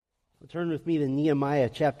Turn with me to Nehemiah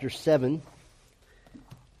chapter 7.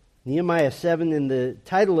 Nehemiah 7, and the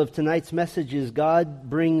title of tonight's message is God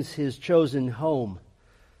Brings His Chosen Home.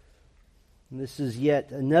 And this is yet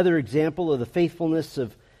another example of the faithfulness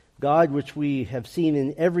of God, which we have seen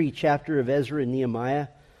in every chapter of Ezra and Nehemiah.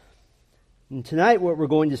 And tonight what we're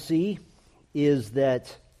going to see is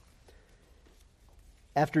that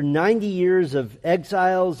after 90 years of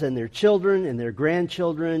exiles and their children and their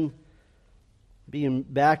grandchildren being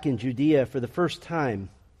back in Judea for the first time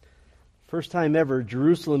ever,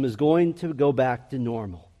 Jerusalem is going to go back to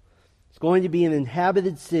normal. It's going to be an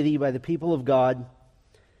inhabited city by the people of God.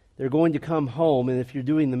 They're going to come home, and if you're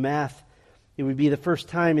doing the math, it would be the first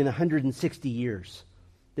time in 160 years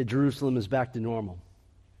that Jerusalem is back to normal.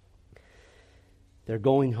 They're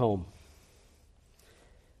going home.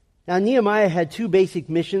 Now, Nehemiah had two basic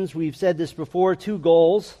missions. We've said this before, two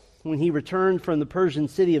goals. When he returned from the Persian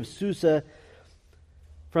city of Susa,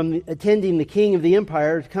 from attending the king of the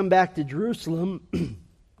empire, to come back to Jerusalem,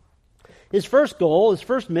 his first goal, his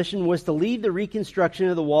first mission, was to lead the reconstruction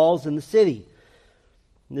of the walls and the city.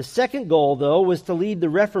 And the second goal, though, was to lead the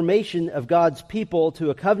reformation of God's people to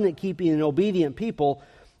a covenant-keeping and obedient people.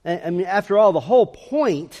 I mean, after all, the whole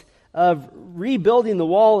point of rebuilding the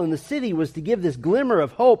wall and the city was to give this glimmer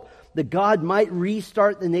of hope that God might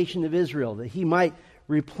restart the nation of Israel, that He might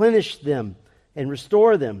replenish them and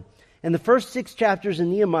restore them. And the first 6 chapters in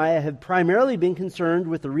Nehemiah have primarily been concerned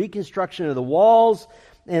with the reconstruction of the walls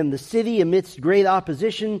and the city amidst great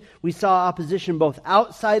opposition. We saw opposition both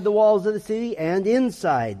outside the walls of the city and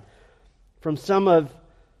inside from some of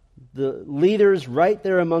the leaders right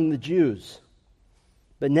there among the Jews.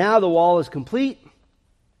 But now the wall is complete.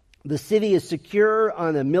 The city is secure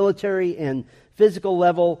on a military and physical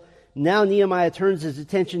level. Now Nehemiah turns his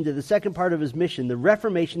attention to the second part of his mission, the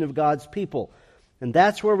reformation of God's people. And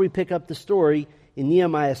that's where we pick up the story in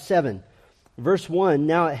Nehemiah 7. Verse 1,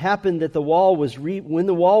 Now it happened that when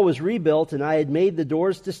the wall was rebuilt, and I had made the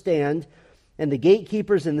doors to stand, and the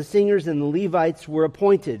gatekeepers and the singers and the Levites were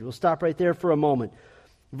appointed. We'll stop right there for a moment.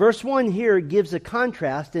 Verse 1 here gives a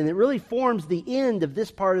contrast, and it really forms the end of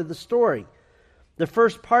this part of the story. The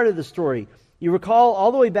first part of the story. You recall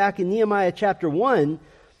all the way back in Nehemiah chapter 1,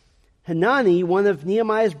 Hanani, one of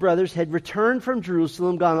Nehemiah's brothers, had returned from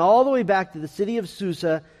Jerusalem, gone all the way back to the city of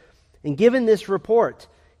Susa, and given this report.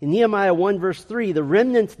 In Nehemiah 1 verse 3, the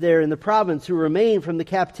remnant there in the province who remain from the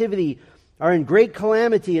captivity are in great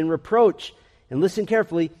calamity and reproach. And listen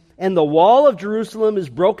carefully, and the wall of Jerusalem is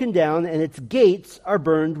broken down, and its gates are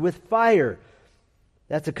burned with fire.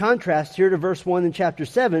 That's a contrast here to verse 1 in chapter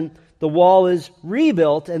 7. The wall is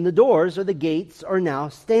rebuilt, and the doors or the gates are now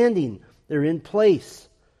standing. They're in place.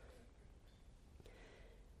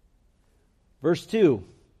 Verse 2,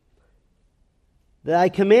 that I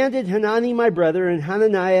commanded Hanani my brother and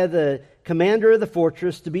Hananiah the commander of the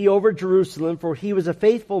fortress to be over Jerusalem, for he was a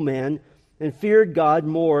faithful man and feared God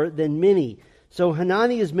more than many. So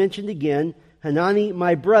Hanani is mentioned again, Hanani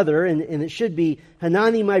my brother, and it should be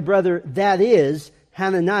Hanani my brother, that is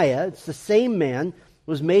Hananiah. It's the same man,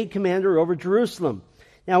 was made commander over Jerusalem.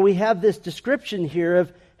 Now we have this description here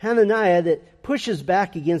of Hananiah that pushes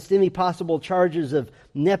back against any possible charges of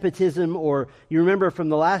nepotism, or you remember from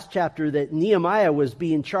the last chapter that Nehemiah was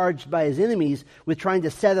being charged by his enemies with trying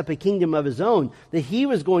to set up a kingdom of his own, that he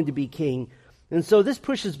was going to be king. And so this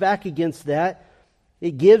pushes back against that.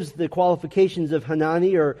 It gives the qualifications of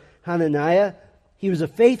Hanani or Hananiah. He was a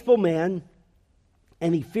faithful man,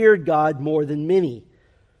 and he feared God more than many.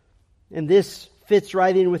 And this fits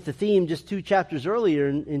right in with the theme just 2 chapters earlier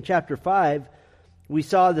in chapter 5. We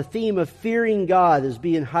saw the theme of fearing God as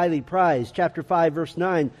being highly prized. Chapter 5, verse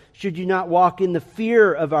 9, should you not walk in the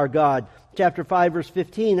fear of our God? Chapter 5, verse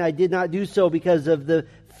 15, I did not do so because of the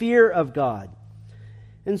fear of God.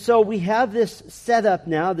 And so we have this set up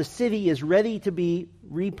now. The city is ready to be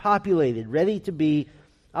repopulated, ready to be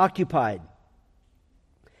occupied.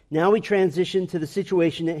 Now we transition to the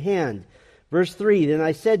situation at hand. Verse 3, Then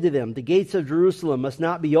I said to them, the gates of Jerusalem must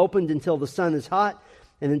not be opened until the sun is hot,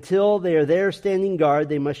 and until they are there standing guard,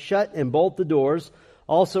 they must shut and bolt the doors.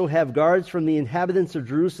 Also have guards from the inhabitants of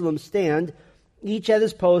Jerusalem stand, each at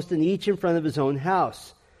his post and each in front of his own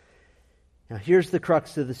house. Now here's the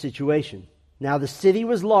crux of the situation. Now the city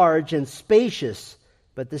was large and spacious,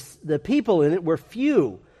 but the people in it were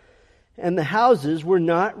few, and the houses were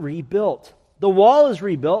not rebuilt. The wall is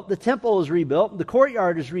rebuilt, the temple is rebuilt, the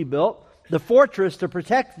courtyard is rebuilt, the fortress to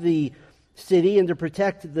protect the city and to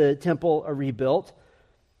protect the temple are rebuilt.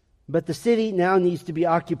 But the city now needs to be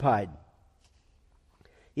occupied.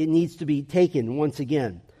 It needs to be taken once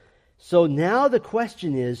again. So now the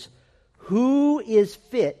question is, who is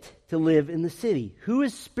fit to live in the city? Who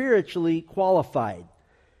is spiritually qualified?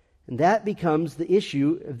 And that becomes the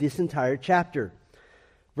issue of this entire chapter.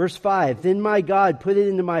 Verse 5, Then my God put it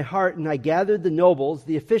into my heart, and I gathered the nobles,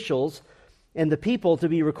 the officials, and the people to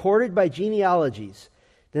be recorded by genealogies.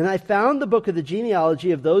 Then I found the book of the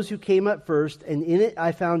genealogy of those who came up first, and in it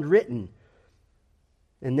I found written,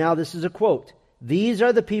 and now this is a quote, These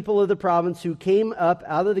are the people of the province who came up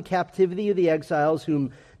out of the captivity of the exiles,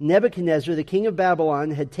 whom Nebuchadnezzar, the king of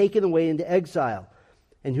Babylon, had taken away into exile,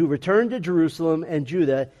 and who returned to Jerusalem and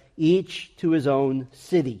Judah, each to his own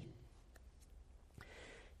city.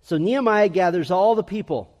 So Nehemiah gathers all the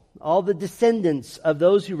people, all the descendants of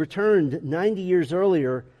those who returned 90 years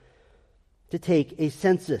earlier to take a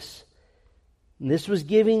census. And this was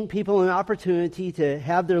giving people an opportunity to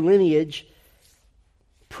have their lineage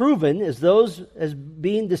proven as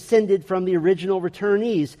being descended from the original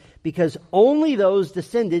returnees, because only those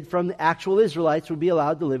descended from the actual Israelites would be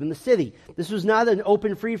allowed to live in the city. This was not an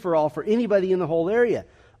open free-for-all for anybody in the whole area.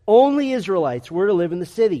 Only Israelites were to live in the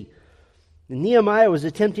city. And Nehemiah was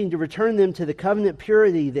attempting to return them to the covenant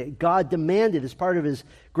purity that God demanded as part of his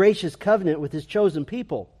gracious covenant with his chosen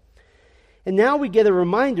people. And now we get a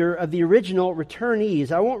reminder of the original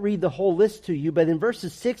returnees. I won't read the whole list to you, but in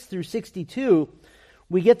verses 6 through 62,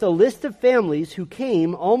 we get the list of families who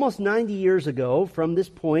came almost 90 years ago from this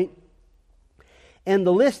point. And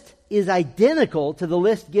the list is identical to the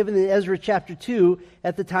list given in Ezra chapter 2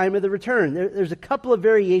 at the time of the return. There's a couple of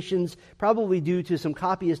variations, probably due to some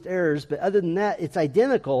copyist errors, but other than that, it's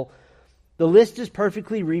identical. The list is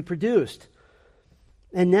perfectly reproduced.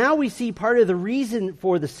 And now we see part of the reason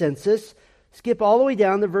for the census. Skip all the way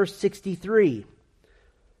down to verse 63.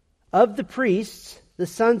 Of the priests, the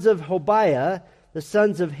sons of Hobaiah, the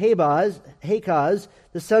sons of Hakaz,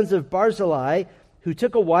 the sons of Barzillai, who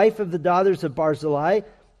took a wife of the daughters of Barzillai,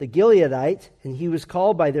 the Gileadite, and he was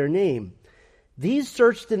called by their name. These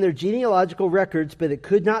searched in their genealogical records, but it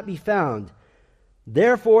could not be found.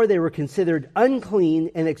 Therefore they were considered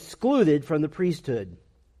unclean and excluded from the priesthood.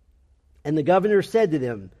 And the governor said to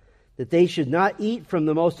them that they should not eat from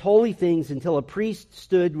the most holy things until a priest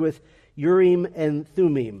stood with Urim and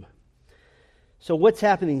Thummim. So what's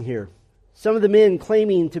happening here? Some of the men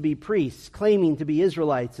claiming to be priests, claiming to be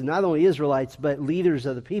Israelites, and not only Israelites, but leaders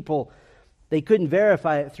of the people, they couldn't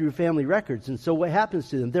verify it through family records. And so what happens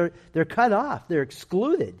to them? They're cut off. They're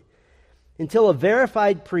excluded until a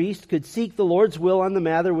verified priest could seek the Lord's will on the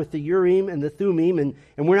matter with the Urim and the Thummim. And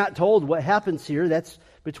we're not told what happens here. That's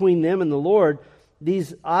between them and the Lord.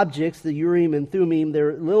 These objects, the Urim and Thummim,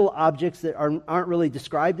 they're little objects that aren't really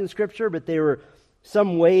described in Scripture, but they were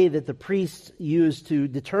some way that the priests used to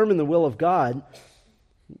determine the will of God.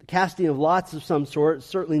 Casting of lots of some sort,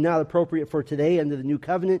 certainly not appropriate for today. Under the new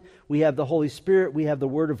covenant, we have the Holy Spirit, we have the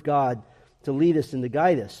Word of God to lead us and to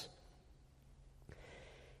guide us.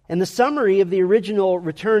 And the summary of the original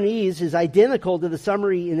returnees is identical to the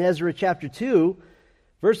summary in Ezra chapter 2.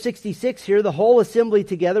 Verse 66 here, the whole assembly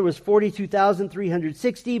together was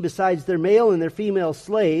 42,360, besides their male and their female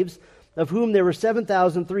slaves, of whom there were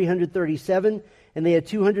 7,337, and they had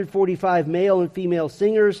 245 male and female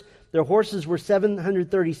singers. Their horses were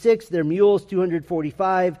 736, their mules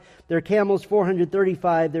 245, their camels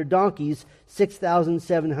 435, their donkeys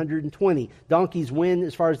 6,720. Donkeys win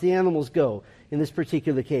as far as the animals go in this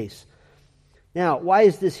particular case. Now, why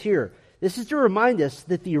is this here? This is to remind us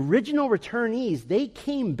that the original returnees, they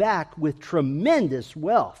came back with tremendous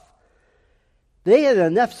wealth. They had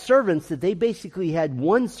enough servants that they basically had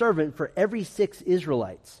one servant for every 6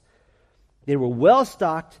 Israelites. They were well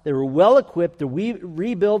stocked, they were well equipped to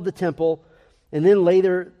rebuild the temple and then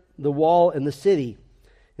later the wall and the city.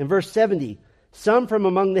 In verse 70, some from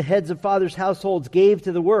among the heads of fathers' households gave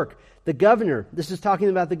to the work. The governor, this is talking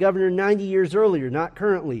about the governor 90 years earlier, not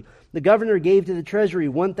currently. The governor gave to the treasury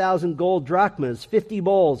 1,000 gold drachmas, 50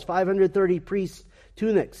 bowls, 530 priests'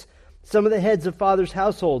 tunics. Some of the heads of fathers'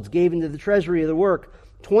 households gave into the treasury of the work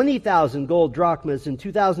 20,000 gold drachmas and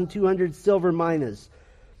 2,200 silver minas.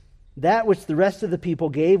 That which the rest of the people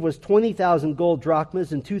gave was 20,000 gold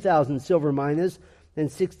drachmas and 2,000 silver minas and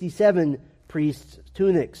 67 priests'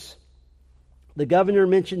 tunics. The governor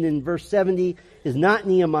mentioned in verse 70 is not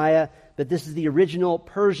Nehemiah, but this is the original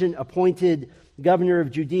Persian appointed governor of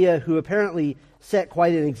Judea, who apparently set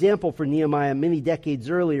quite an example for Nehemiah many decades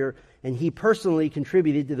earlier, and he personally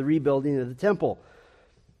contributed to the rebuilding of the temple.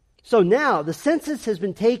 So now the census has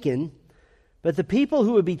been taken, but the people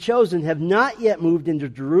who would be chosen have not yet moved into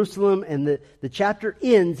Jerusalem, and the chapter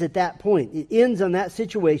ends at that point. It ends on that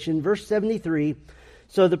situation, verse 73.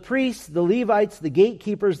 So the priests, the Levites, the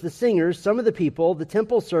gatekeepers, the singers, some of the people, the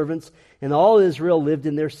temple servants, and all Israel lived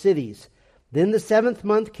in their cities. Then the 7th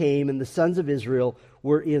month came, and the sons of Israel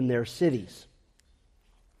were in their cities.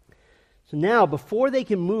 So now, before they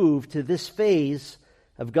can move to this phase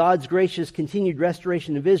of God's gracious continued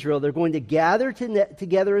restoration of Israel, they're going to gather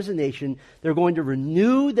together as a nation. They're going to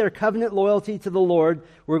renew their covenant loyalty to the Lord.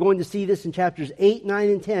 We're going to see this in chapters 8, 9,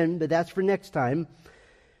 and 10, but that's for next time.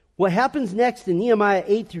 What happens next in Nehemiah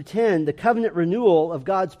 8 through 10, the covenant renewal of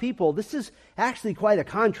God's people, this is actually quite a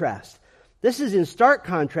contrast. This is in stark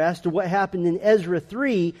contrast to what happened in Ezra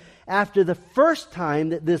 3 after the first time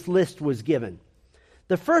that this list was given.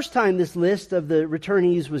 The first time this list of the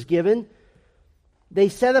returnees was given, they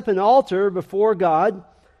set up an altar before God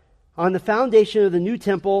on the foundation of the new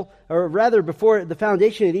temple, or rather before the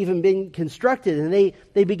foundation had even been constructed, and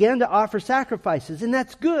they began to offer sacrifices, and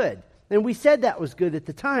that's good. And we said that was good at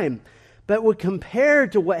the time. But when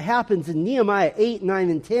compared to what happens in Nehemiah 8, 9,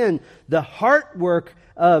 and 10, the heart work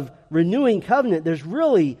of renewing covenant, there's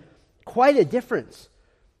really quite a difference.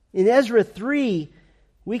 In Ezra 3,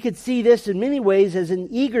 we could see this in many ways as an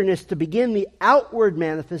eagerness to begin the outward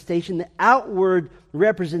manifestation, the outward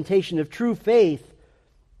representation of true faith.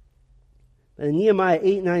 But in Nehemiah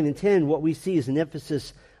 8, 9, and 10, what we see is an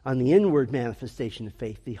emphasis on the inward manifestation of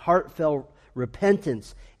faith, the heartfelt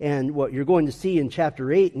repentance. And what you're going to see in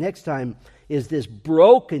chapter 8 next time is this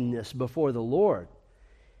brokenness before the Lord.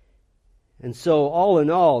 And so, all in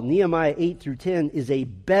all, Nehemiah 8 through 10 is a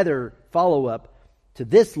better follow-up to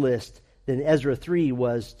this list than Ezra 3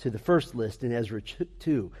 was to the first list in Ezra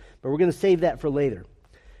 2. But we're going to save that for later.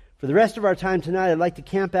 For the rest of our time tonight, I'd like to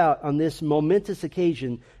camp out on this momentous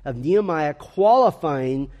occasion of Nehemiah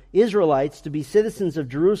qualifying Israelites to be citizens of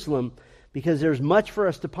Jerusalem, because there's much for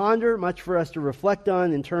us to ponder, much for us to reflect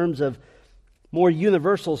on in terms of more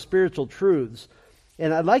universal spiritual truths.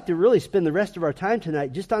 And I'd like to really spend the rest of our time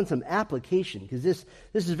tonight just on some application, because this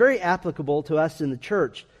is very applicable to us in the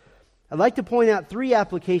church. I'd like to point out 3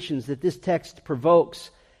 applications that this text provokes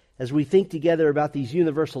as we think together about these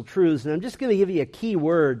universal truths. And I'm just going to give you a key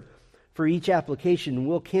word for each application, and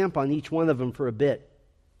we'll camp on each one of them for a bit.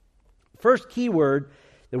 First key word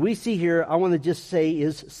that we see here, I want to just say,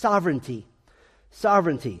 is sovereignty.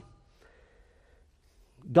 Sovereignty.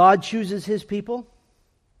 God chooses His people.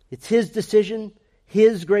 It's His decision,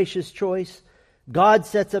 His gracious choice. God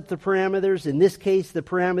sets up the parameters. In this case, the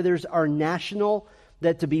parameters are national,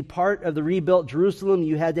 that to be part of the rebuilt Jerusalem,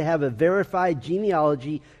 you had to have a verified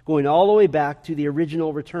genealogy going all the way back to the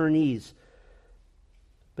original returnees.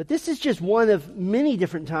 But this is just one of many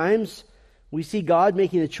different times we see God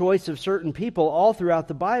making a choice of certain people all throughout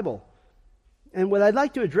the Bible. And what I'd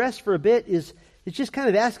like to address for a bit is just kind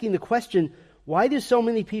of asking the question, why do so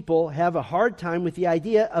many people have a hard time with the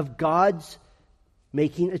idea of God's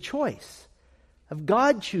making a choice, of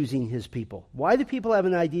God choosing His people? Why do people have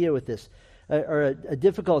an idea with this, or a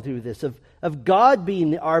difficulty with this, of God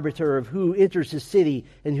being the arbiter of who enters His city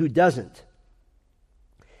and who doesn't?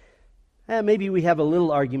 Maybe we have a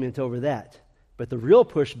little argument over that. But the real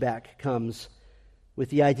pushback comes with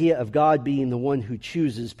the idea of God being the one who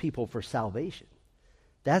chooses people for salvation.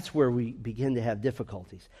 That's where we begin to have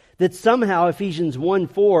difficulties. That somehow Ephesians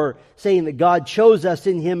 1:4, saying that God chose us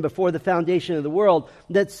in Him before the foundation of the world,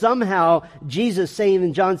 that somehow Jesus saying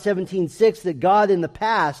in John 17:6 that God in the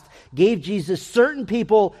past gave Jesus certain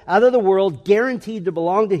people out of the world guaranteed to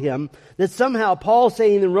belong to Him, that somehow Paul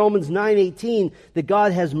saying in Romans 9:18 that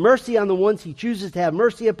God has mercy on the ones He chooses to have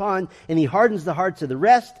mercy upon, and He hardens the hearts of the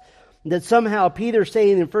rest, that somehow Peter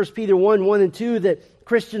saying in 1 Peter 1:1 and 2 that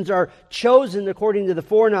Christians are chosen according to the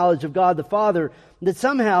foreknowledge of God the Father, that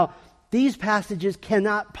somehow these passages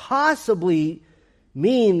cannot possibly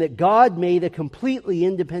mean that God made a completely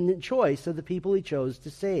independent choice of the people He chose to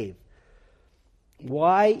save.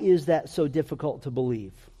 Why is that so difficult to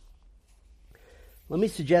believe? Let me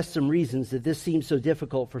suggest some reasons that this seems so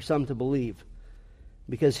difficult for some to believe.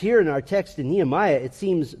 Because here in our text in Nehemiah, it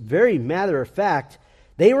seems very matter of fact,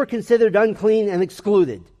 they were considered unclean and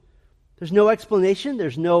excluded. There's no explanation.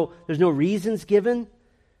 There's no reasons given.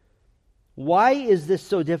 Why is this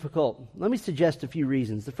so difficult? Let me suggest a few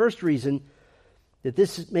reasons. The first reason that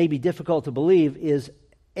this may be difficult to believe is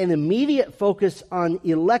an immediate focus on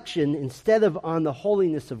election instead of on the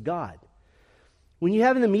holiness of God. When you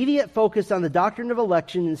have an immediate focus on the doctrine of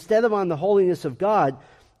election instead of on the holiness of God,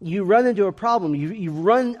 you run into a problem. You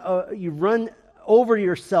run over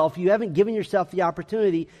yourself. You haven't given yourself the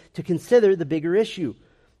opportunity to consider the bigger issue.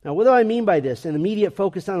 Now, what do I mean by this? An immediate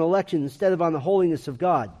focus on election instead of on the holiness of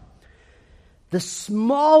God. The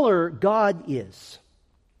smaller God is,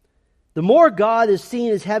 the more God is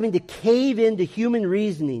seen as having to cave into human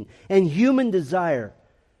reasoning and human desire,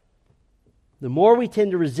 the more we tend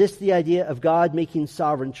to resist the idea of God making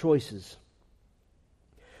sovereign choices.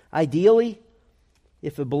 Ideally,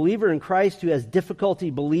 if a believer in Christ who has difficulty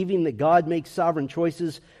believing that God makes sovereign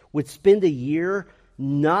choices would spend a year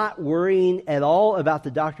not worrying at all about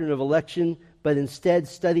the doctrine of election, but instead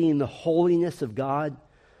studying the holiness of God,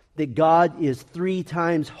 that God is 3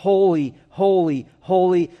 times holy, holy,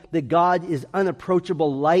 holy, that God is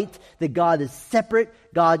unapproachable light, that God is separate,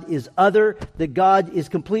 God is other, that God is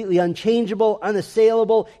completely unchangeable,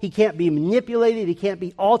 unassailable, He can't be manipulated, He can't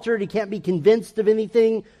be altered, He can't be convinced of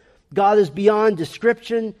anything. God is beyond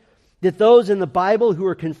description, that those in the Bible who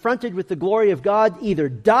are confronted with the glory of God either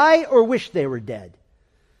die or wish they were dead.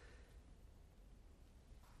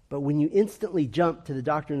 But when you instantly jump to the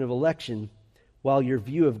doctrine of election, while your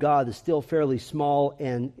view of God is still fairly small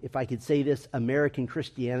and, if I could say this, American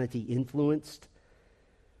Christianity influenced,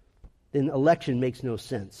 then election makes no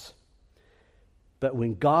sense. But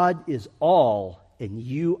when God is all and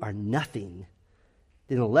you are nothing,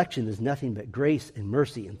 then election is nothing but grace and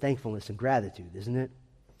mercy and thankfulness and gratitude, isn't it?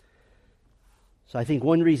 So I think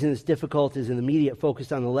one reason it's difficult is an immediate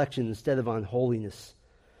focus on election instead of on holiness.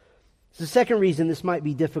 The second reason this might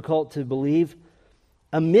be difficult to believe,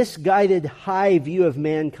 a misguided high view of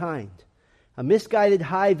mankind. A misguided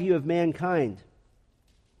high view of mankind.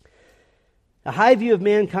 A high view of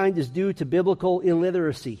mankind is due to biblical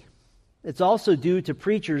illiteracy. It's also due to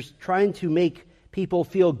preachers trying to make people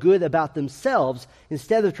feel good about themselves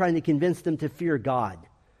instead of trying to convince them to fear God.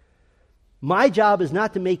 My job is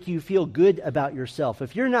not to make you feel good about yourself.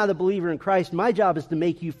 If you're not a believer in Christ, my job is to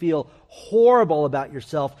make you feel horrible about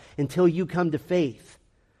yourself until you come to faith.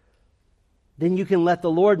 Then you can let the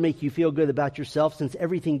Lord make you feel good about yourself, since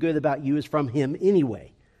everything good about you is from Him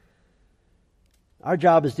anyway. Our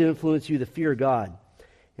job is to influence you to fear God.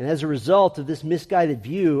 And as a result of this misguided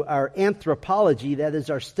view, our anthropology, that is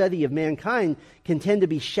our study of mankind, can tend to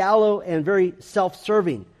be shallow and very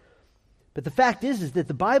self-serving. But the fact is that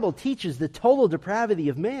the Bible teaches the total depravity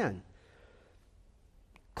of man.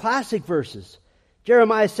 Classic verses.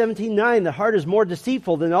 Jeremiah 17:9, the heart is more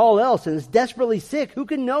deceitful than all else and is desperately sick. Who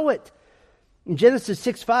can know it? In Genesis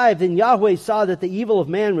 6:5, then Yahweh saw that the evil of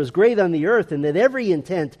man was great on the earth, and that every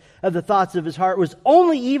intent of the thoughts of his heart was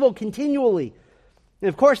only evil continually. And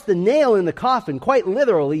of course, the nail in the coffin, quite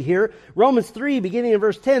literally here, Romans 3, beginning in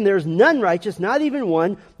verse 10, there is none righteous, not even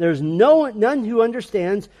one. There is none who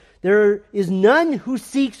understands. There is none who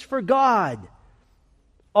seeks for God.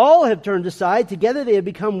 All have turned aside. Together they have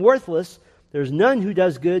become worthless. There is none who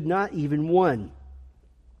does good, not even one.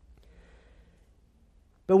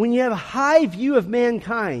 But when you have a high view of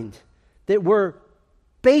mankind, that we're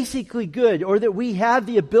basically good, or that we have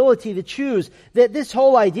the ability to choose, that this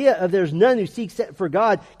whole idea of there's none who seeks for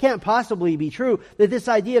God can't possibly be true, that this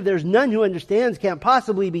idea of there's none who understands can't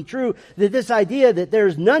possibly be true, that this idea that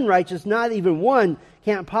there's none righteous, not even one,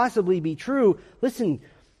 can't possibly be true. Listen,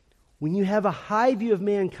 when you have a high view of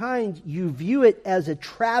mankind, you view it as a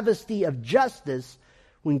travesty of justice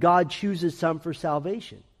when God chooses some for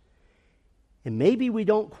salvation. And maybe we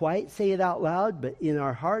don't quite say it out loud, but in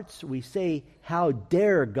our hearts we say, how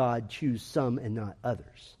dare God choose some and not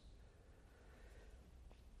others?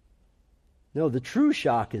 No, the true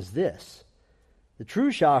shock is this. The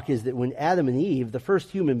true shock is that when Adam and Eve, the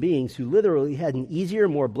first human beings who literally had an easier,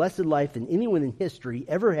 more blessed life than anyone in history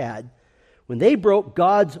ever had, when they broke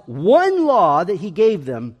God's one law that He gave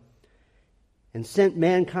them and sent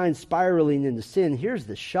mankind spiraling into sin, here's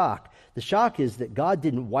the shock. The shock is that God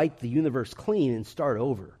didn't wipe the universe clean and start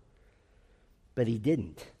over. But He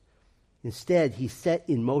didn't. Instead, He set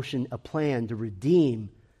in motion a plan to redeem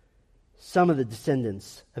some of the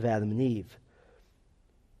descendants of Adam and Eve.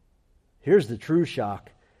 Here's the true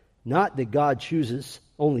shock. Not that God chooses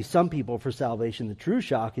only some people for salvation. The true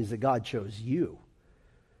shock is that God chose you.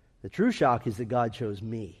 The true shock is that God chose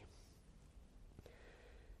me.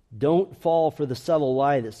 Don't fall for the subtle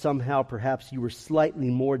lie that somehow perhaps you were slightly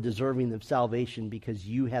more deserving of salvation because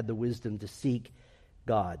you had the wisdom to seek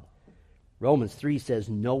God. Romans 3 says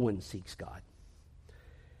no one seeks God.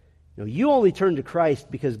 No, you only turned to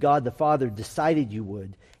Christ because God the Father decided you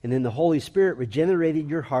would, and then the Holy Spirit regenerated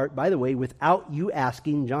your heart, by the way, without you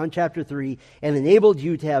asking, John chapter 3, and enabled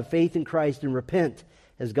you to have faith in Christ and repent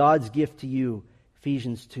as God's gift to you,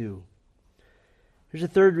 Ephesians 2. Here's a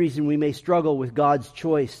third reason we may struggle with God's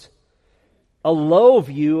choice. A low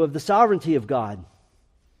view of the sovereignty of God.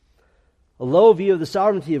 A low view of the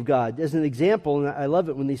sovereignty of God. As an example, and I love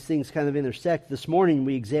it when these things kind of intersect, this morning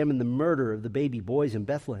we examined the murder of the baby boys in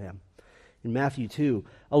Bethlehem in Matthew 2.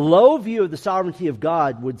 A low view of the sovereignty of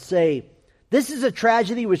God would say, this is a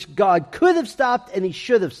tragedy which God could have stopped and He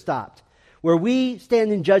should have stopped, where we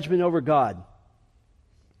stand in judgment over God.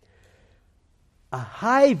 A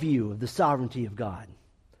high view of the sovereignty of God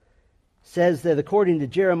says that according to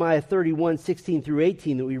Jeremiah 31, 16 through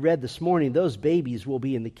 18 that we read this morning, those babies will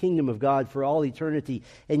be in the kingdom of God for all eternity.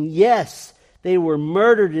 And yes, they were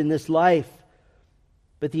murdered in this life,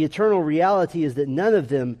 but the eternal reality is that none of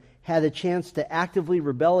them had a chance to actively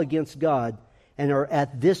rebel against God and are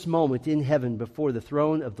at this moment in heaven before the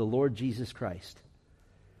throne of the Lord Jesus Christ.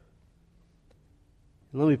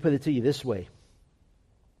 And let me put it to you this way.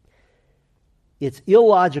 It's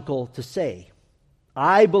illogical to say,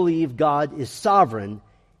 I believe God is sovereign,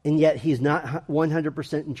 and yet He's not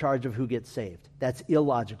 100% in charge of who gets saved. That's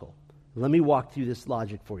illogical. Let me walk through this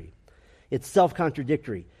logic for you. It's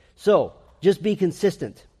self-contradictory. So, just be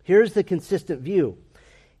consistent. Here's the consistent view.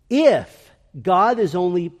 If God is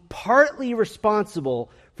only partly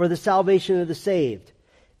responsible for the salvation of the saved,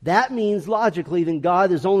 that means logically then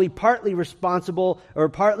God is only partly responsible or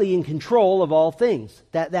partly in control of all things.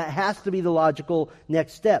 That has to be the logical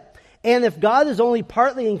next step. And if God is only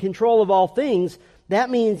partly in control of all things, that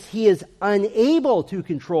means He is unable to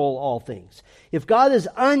control all things. If God is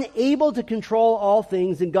unable to control all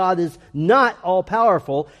things, then God is not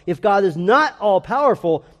all-powerful. If God is not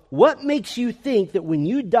all-powerful, what makes you think that when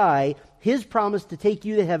you die, His promise to take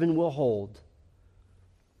you to heaven will hold?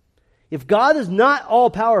 If God is not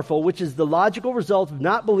all-powerful, which is the logical result of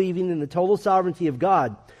not believing in the total sovereignty of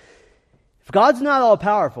God, if God's not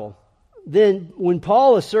all-powerful, then when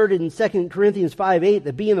Paul asserted in 2 Corinthians 5:8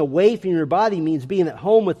 that being away from your body means being at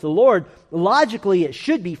home with the Lord, logically it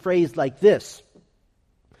should be phrased like this.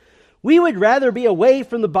 We would rather be away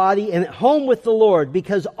from the body and at home with the Lord,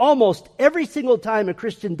 because almost every single time a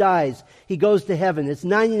Christian dies, he goes to heaven. It's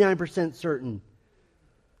 99% certain.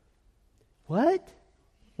 What?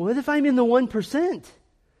 What if I'm in the 1%?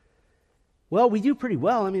 Well, we do pretty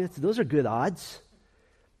well. I mean, those are good odds.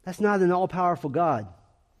 That's not an all-powerful God.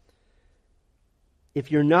 If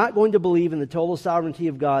you're not going to believe in the total sovereignty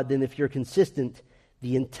of God, then if you're consistent,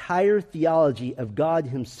 the entire theology of God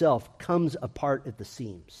Himself comes apart at the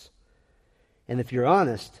seams. And if you're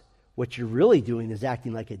honest, what you're really doing is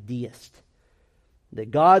acting like a deist.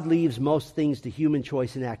 That God leaves most things to human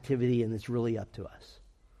choice and activity, and it's really up to us.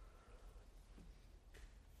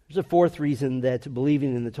 There's a fourth reason that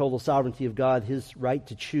believing in the total sovereignty of God, His right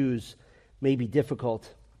to choose, may be difficult.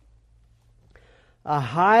 A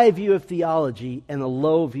high view of theology and a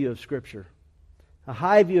low view of Scripture. A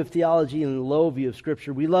high view of theology and a low view of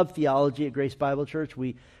Scripture. We love theology at Grace Bible Church.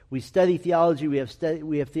 We study theology. We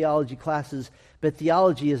have theology classes, but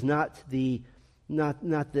theology is not the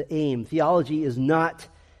aim. Theology is not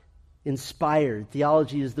inspired.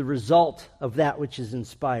 Theology is the result of that which is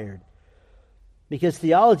inspired. Because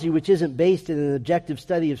theology, which isn't based in an objective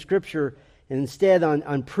study of Scripture, and instead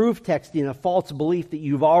on proof texting a false belief that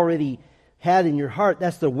you've already had in your heart,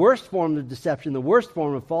 that's the worst form of deception, the worst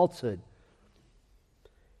form of falsehood.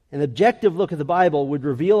 An objective look at the Bible would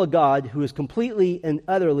reveal a God who is completely and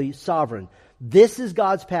utterly sovereign. This is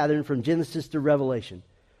God's pattern from Genesis to Revelation.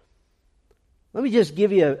 Let me just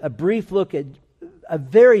give you a brief look at a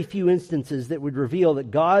very few instances that would reveal that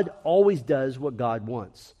God always does what God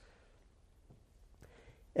wants.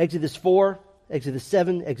 Exodus 4, Exodus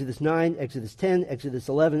 7, Exodus 9, Exodus 10, Exodus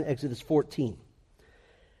 11, Exodus 14.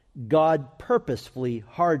 God purposefully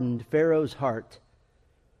hardened Pharaoh's heart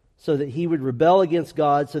so that he would rebel against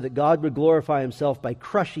God, so that God would glorify Himself by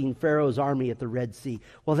crushing Pharaoh's army at the Red Sea.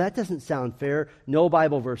 Well, that doesn't sound fair. No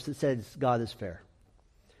Bible verse that says God is fair.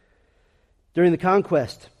 During the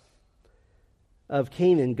conquest of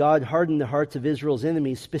Canaan, God hardened the hearts of Israel's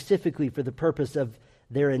enemies specifically for the purpose of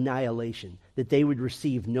their annihilation, that they would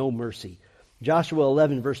receive no mercy. Joshua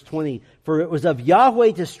 11, verse 20, for it was of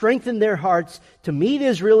Yahweh to strengthen their hearts to meet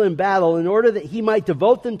Israel in battle in order that He might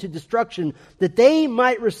devote them to destruction, that they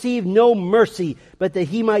might receive no mercy, but that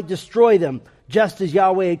He might destroy them, just as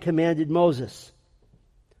Yahweh had commanded Moses.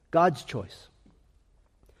 God's choice.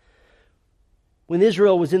 When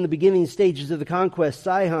Israel was in the beginning stages of the conquest,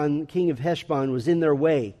 Sihon, king of Heshbon, was in their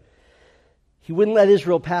way. He wouldn't let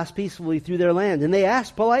Israel pass peacefully through their land. And they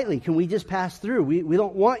asked politely, can we just pass through? We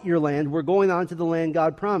don't want your land. We're going on to the land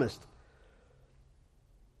God promised.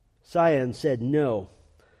 Sihon said no.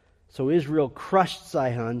 So Israel crushed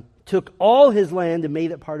Sihon, took all his land and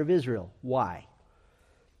made it part of Israel. Why?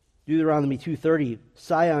 Deuteronomy 2:30,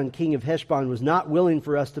 Sihon, king of Heshbon, was not willing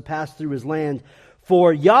for us to pass through his land,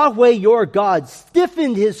 for Yahweh your God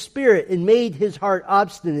stiffened his spirit and made his heart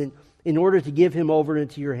obstinate in order to give him over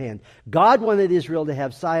into your hand. God wanted Israel to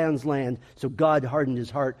have Sihon's land, so God hardened his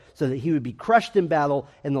heart so that he would be crushed in battle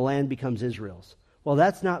and the land becomes Israel's. Well,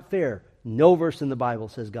 that's not fair. No verse in the Bible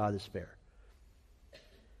says God is fair.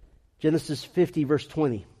 Genesis 50, verse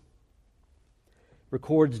 20,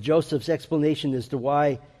 records Joseph's explanation as to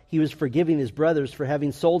why he was forgiving his brothers for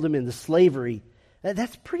having sold him into slavery.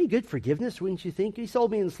 That's pretty good forgiveness, wouldn't you think? He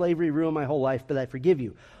sold me into slavery, ruined my whole life, but I forgive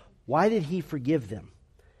you. Why did he forgive them?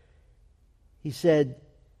 He said,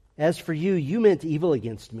 as for you, you meant evil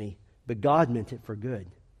against me, but God meant it for good.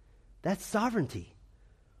 That's sovereignty.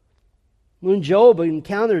 When Job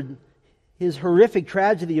encountered his horrific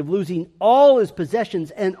tragedy of losing all his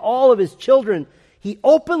possessions and all of his children, he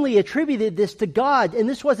openly attributed this to God. And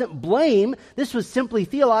this wasn't blame. This was simply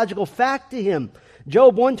theological fact to him.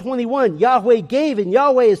 Job 121, Yahweh gave and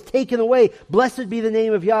Yahweh has taken away. Blessed be the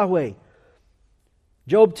name of Yahweh.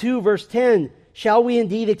 Job 2, verse 10, shall we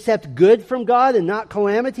indeed accept good from God and not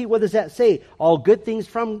calamity? What does that say? All good things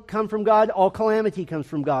come from God, all calamity comes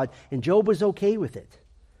from God. And Job was okay with it.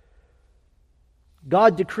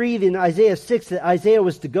 God decreed in Isaiah 6 that Isaiah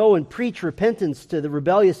was to go and preach repentance to the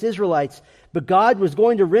rebellious Israelites, but God was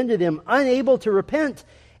going to render them unable to repent.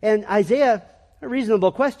 And Isaiah, a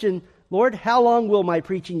reasonable question, Lord, how long will my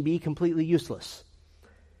preaching be completely useless?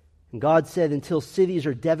 And God said, until cities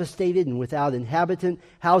are devastated and without inhabitant,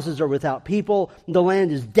 houses are without people, the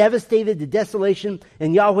land is devastated to desolation,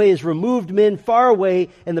 and Yahweh has removed men far away,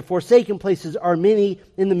 and the forsaken places are many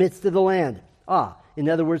in the midst of the land. In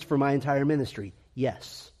other words, for my entire ministry,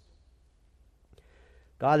 yes.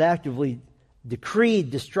 God actively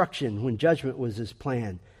decreed destruction when judgment was his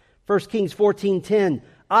plan. 1 Kings 14:10,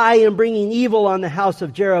 I am bringing evil on the house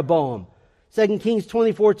of Jeroboam. 2 Kings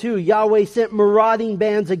 24:2, Yahweh sent marauding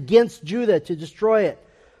bands against Judah to destroy it.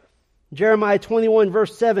 Jeremiah 21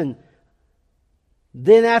 verse 7,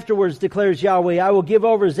 then afterwards declares Yahweh, I will give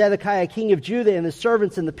over Zedekiah king of Judah and his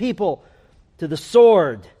servants and the people to the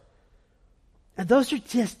sword. And those are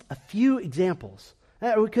just a few examples.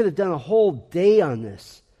 We could have done a whole day on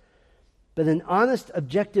this. But an honest,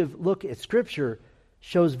 objective look at Scripture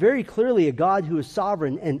shows very clearly a God who is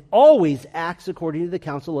sovereign and always acts according to the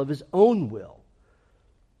counsel of his own will.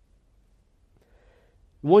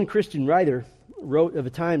 One Christian writer wrote of a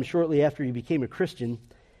time shortly after he became a Christian,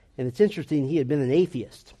 and it's interesting, he had been an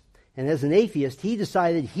atheist. And as an atheist, he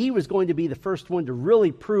decided he was going to be the first one to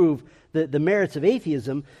really prove the merits of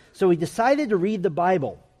atheism, so he decided to read the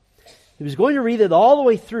Bible. He was going to read it all the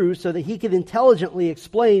way through so that he could intelligently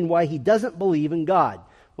explain why he doesn't believe in God.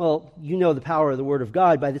 Well, you know the power of the Word of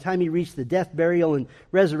God. By the time he reached the death, burial, and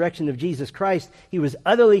resurrection of Jesus Christ, he was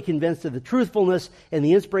utterly convinced of the truthfulness and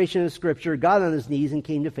the inspiration of Scripture, got on his knees, and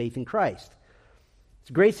came to faith in Christ. It's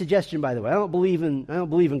a great suggestion, by the way. I don't believe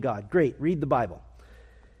in God. Great, read the Bible.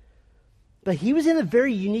 But he was in a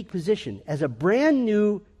very unique position. As a brand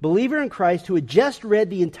new believer in Christ who had just read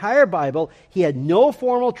the entire Bible, he had no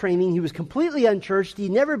formal training, he was completely unchurched, he'd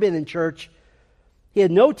never been in church, he had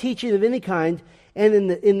no teaching of any kind, and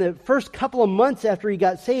in the first couple of months after he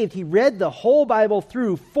got saved, he read the whole Bible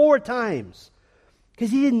through 4 times because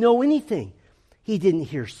he didn't know anything. He didn't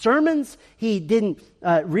hear sermons, he didn't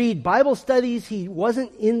read Bible studies, he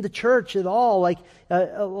wasn't in the church at all like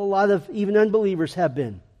a lot of even unbelievers have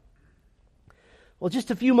been. Well,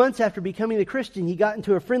 just a few months after becoming a Christian, he got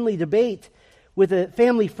into a friendly debate with a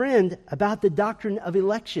family friend about the doctrine of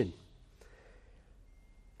election.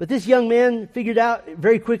 But this young man figured out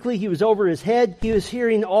very quickly he was over his head. He was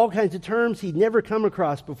hearing all kinds of terms he'd never come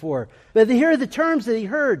across before. But here are the terms that he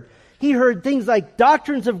heard. He heard things like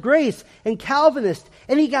doctrines of grace and Calvinist.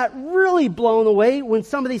 And he got really blown away when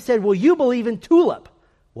somebody said, well, you believe in tulip.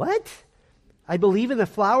 What? I believe in the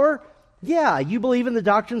flower? Yeah, you believe in the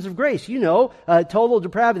doctrines of grace. You know, total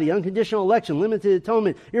depravity, unconditional election, limited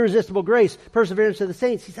atonement, irresistible grace, perseverance of the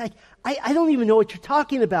saints. He's like, I don't even know what you're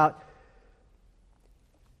talking about.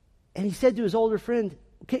 And he said to his older friend,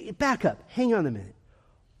 okay, back up, hang on a minute.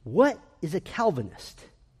 What is a Calvinist?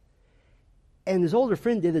 And his older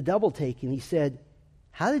friend did a double take and he said,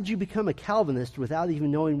 how did you become a Calvinist without even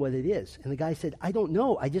knowing what it is? And the guy said, I don't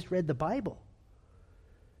know, I just read the Bible.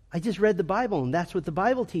 I just read the Bible, and that's what the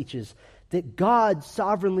Bible teaches, that God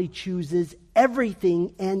sovereignly chooses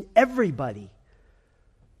everything and everybody.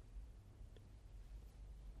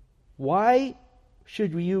 Why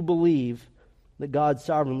should you believe that God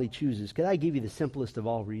sovereignly chooses? Could I give you the simplest of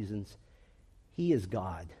all reasons? He is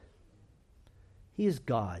God. He is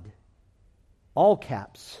God. All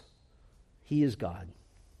caps. He is God.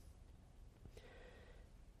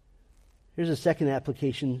 Here's a second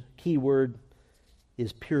application. Key word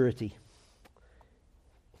is purity.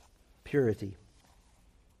 Purity.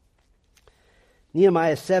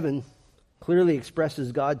 Nehemiah 7 clearly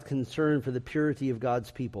expresses God's concern for the purity of God's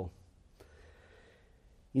people.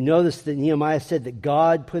 You notice that Nehemiah said that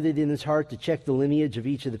God put it in his heart to check the lineage of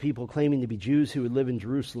each of the people claiming to be Jews who would live in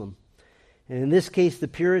Jerusalem. And in this case, the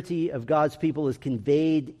purity of God's people is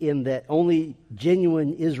conveyed in that only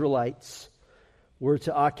genuine Israelites were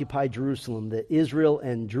to occupy Jerusalem, that Israel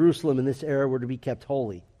and Jerusalem in this era were to be kept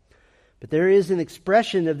holy. But there is an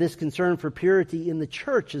expression of this concern for purity in the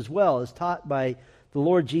church as well, as taught by the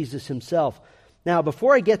Lord Jesus himself. Now,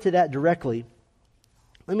 before I get to that directly,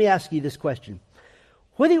 let me ask you this question.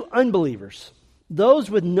 What do unbelievers,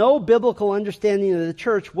 those with no biblical understanding of the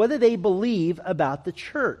church, what do they believe about the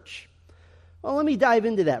church? Well, let me dive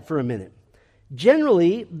into that for a minute.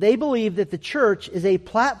 Generally, they believe that the church is a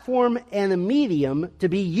platform and a medium to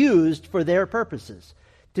be used for their purposes,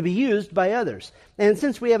 to be used by others. And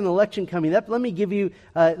since we have an election coming up, let me give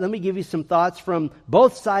you some thoughts from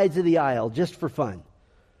both sides of the aisle, just for fun.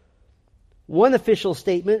 One official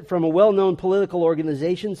statement from a well-known political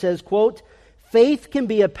organization says, quote, "Faith can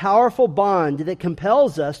be a powerful bond that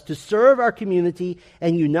compels us to serve our community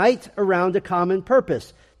and unite around a common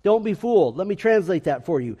purpose. Don't be fooled." Let me translate that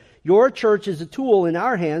for you. Your church is a tool in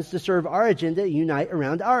our hands to serve our agenda and unite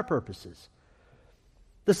around our purposes.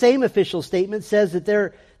 The same official statement says that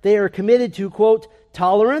they are committed to, quote,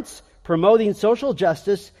 "tolerance, promoting social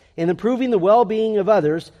justice, and improving the well-being of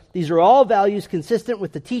others. These are all values consistent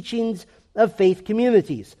with the teachings of faith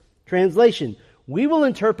communities." Translation: we will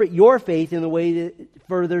interpret your faith in a way that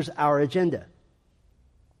furthers our agenda.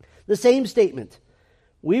 The same statement: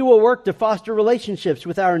 we will work to foster relationships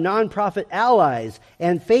with our nonprofit allies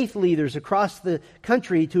and faith leaders across the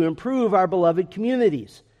country to improve our beloved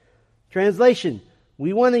communities. Translation: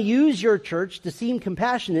 we want to use your church to seem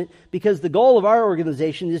compassionate because the goal of our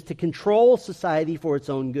organization is to control society for its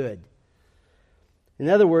own good. In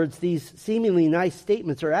other words, these seemingly nice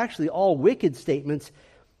statements are actually all wicked statements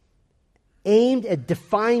aimed at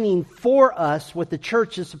defining for us what the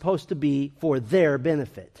church is supposed to be for their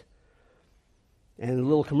benefit. And a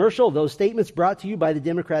little commercial, those statements brought to you by the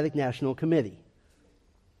Democratic National Committee.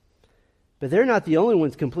 But they're not the only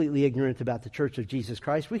ones completely ignorant about the Church of Jesus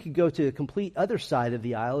Christ. We could go to the complete other side of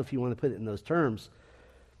the aisle if you want to put it in those terms.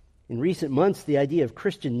 In recent months, the idea of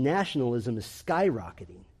Christian nationalism is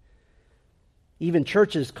skyrocketing. Even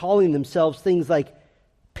churches calling themselves things like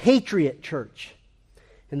Patriot Church.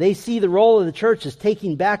 And they see the role of the church as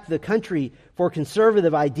taking back the country for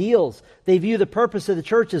conservative ideals. They view the purpose of the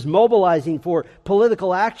church as mobilizing for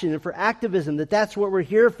political action and for activism, that's what we're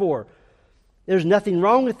here for. There's nothing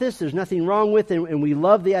wrong with this. There's nothing wrong with it. And we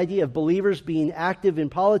love the idea of believers being active in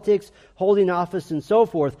politics, holding office, and so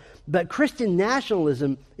forth. But Christian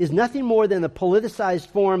nationalism is nothing more than a politicized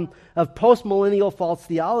form of postmillennial false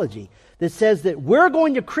theology that says that we're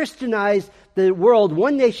going to Christianize the world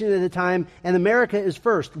one nation at a time, and America is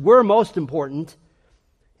first. We're most important.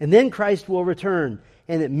 And then Christ will return.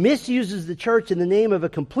 And it misuses the church in the name of a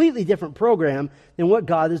completely different program than what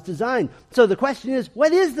God has designed. So the question is,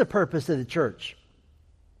 what is the purpose of the church?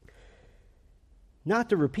 Not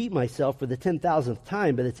to repeat myself for the 10,000th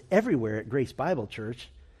time, but it's everywhere at Grace Bible Church.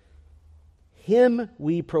 Him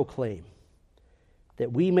we proclaim,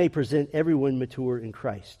 that we may present everyone mature in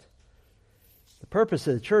Christ. The purpose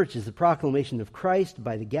of the church is the proclamation of Christ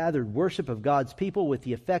by the gathered worship of God's people with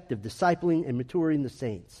the effect of discipling and maturing the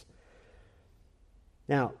saints.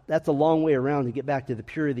 Now, that's a long way around to get back to the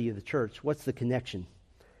purity of the church. What's the connection?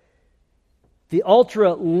 The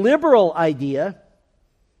ultra-liberal idea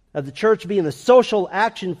of the church being a social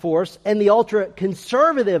action force and the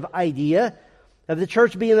ultra-conservative idea of the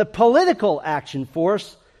church being a political action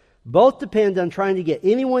force both depend on trying to get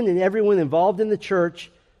anyone and everyone involved in the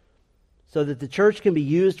church so that the church can be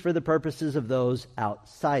used for the purposes of those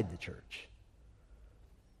outside the church.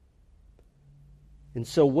 And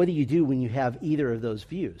so what do you do when you have either of those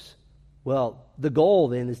views? Well, the goal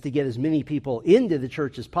then is to get as many people into the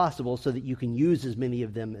church as possible so that you can use as many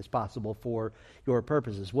of them as possible for your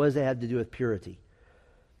purposes. What does that have to do with purity?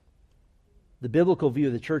 The biblical view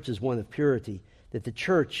of the church is one of purity, that the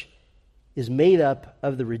church is made up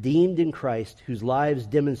of the redeemed in Christ whose lives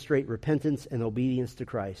demonstrate repentance and obedience to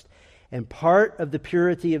Christ. And part of the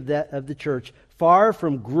purity of the church, far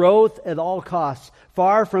from growth at all costs,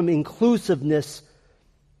 far from inclusiveness,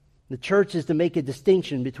 the church is to make a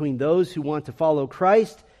distinction between those who want to follow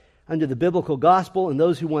Christ under the biblical gospel and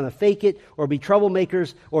those who want to fake it or be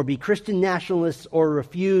troublemakers or be Christian nationalists or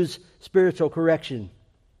refuse spiritual correction.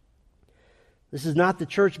 This is not the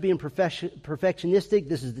church being perfectionistic.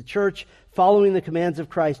 This is the church following the commands of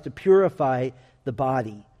Christ to purify the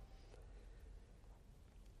body.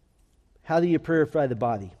 How do you purify the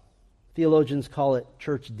body? Theologians call it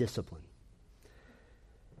church discipline.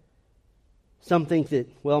 Some think that,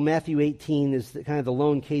 Matthew 18 is kind of the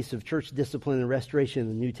lone case of church discipline and restoration in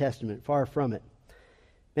the New Testament. Far from it.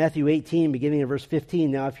 Matthew 18, beginning of verse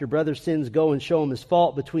 15. Now, if your brother sins, go and show him his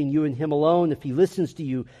fault between you and him alone. If he listens to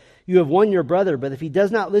you, you have won your brother. But if he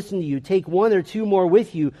does not listen to you, take one or two more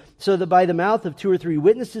with you, so that by the mouth of two or three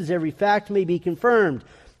witnesses every fact may be confirmed.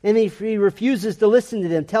 And if he refuses to listen to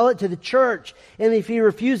them, tell it to the church. And if he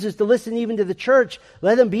refuses to listen even to the church,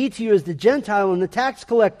 let him be to you as the Gentile and the tax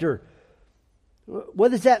collector.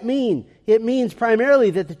 What does that mean? It means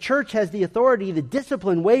primarily that the church has the authority to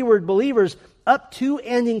discipline wayward believers up to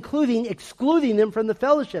and including excluding them from the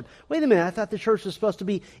fellowship. Wait a minute, I thought the church was supposed to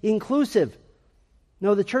be inclusive.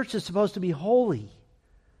 No, the church is supposed to be holy.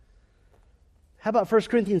 How about 1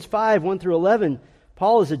 Corinthians 5, 1 through 11?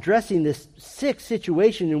 Paul is addressing this sick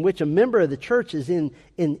situation in which a member of the church is in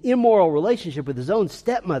an immoral relationship with his own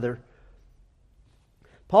stepmother.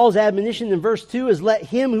 Paul's admonition in verse 2 is, let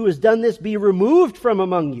him who has done this be removed from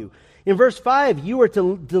among you. In verse 5, you are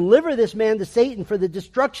to deliver this man to Satan for the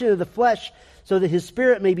destruction of the flesh, so that his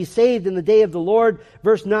spirit may be saved in the day of the Lord.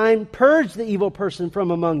 Verse 9, purge the evil person from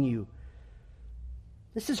among you.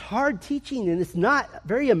 This is hard teaching, and it's not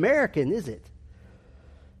very American, is it?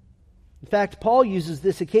 In fact, Paul uses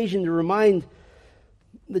this occasion to remind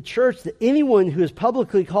the church that anyone who has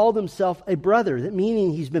publicly called himself a brother, that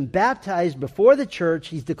meaning he's been baptized before the church,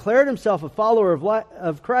 he's declared himself a follower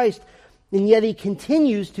of Christ, and yet he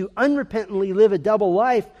continues to unrepentantly live a double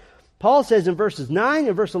life, Paul says in verses 9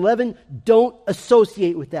 and verse 11, don't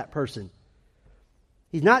associate with that person.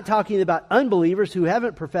 He's not talking about unbelievers who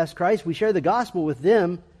haven't professed Christ. We share the gospel with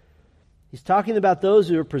them. He's talking about those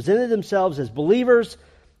who have presented themselves as believers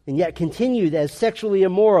and yet continued as sexually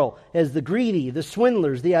immoral, as the greedy, the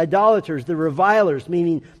swindlers, the idolaters, the revilers,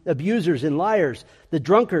 meaning abusers and liars, the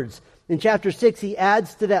drunkards. In chapter 6, he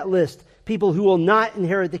adds to that list people who will not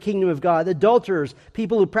inherit the kingdom of God, adulterers,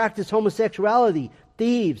 people who practice homosexuality,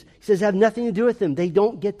 thieves. He says have nothing to do with them. They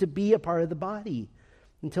don't get to be a part of the body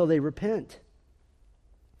until they repent.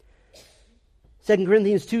 2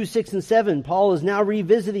 Corinthians 2, 6, and 7, Paul is now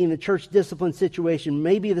revisiting the church discipline situation,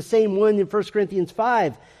 maybe the same one in 1 Corinthians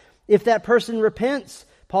 5. If that person repents,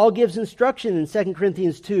 Paul gives instruction in 2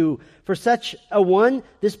 Corinthians 2. For such a one,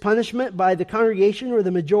 this punishment by the congregation or the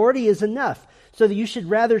majority is enough, so that you should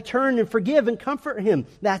rather turn and forgive and comfort him.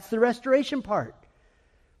 That's the restoration part.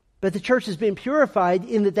 But the church has been purified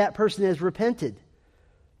in that person has repented.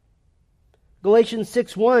 Galatians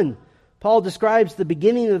 6:1, Paul describes the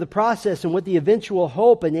beginning of the process and what the eventual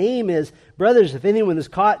hope and aim is. Brothers, if anyone is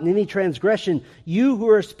caught in any transgression, you who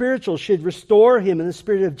are spiritual should restore him in the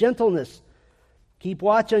spirit of gentleness. Keep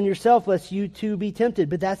watch on yourself, lest you too be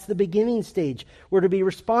tempted. But that's the beginning stage. We're to be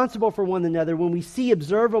responsible for one another. When we see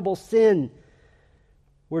observable sin,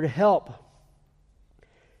 we're to help.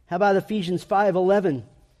 How about Ephesians 5:11?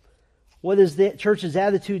 What is the church's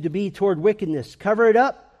attitude to be toward wickedness? Cover it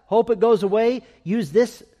up. Hope it goes away. Use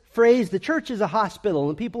this phrase, the church is a hospital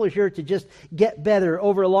and people are here to just get better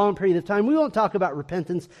over a long period of time. We won't talk about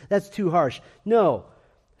repentance. That's too harsh. No.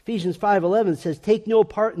 Ephesians 5:11 says, take no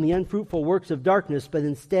part in the unfruitful works of darkness, but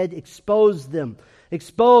instead expose them.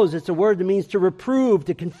 Expose, it's a word that means to reprove,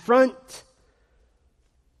 to confront.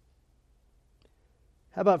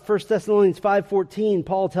 How about 1 Thessalonians 5:14?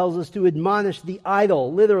 Paul tells us to admonish the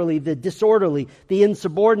idle, literally the disorderly, the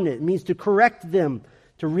insubordinate. It means to correct them,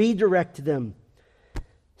 to redirect them.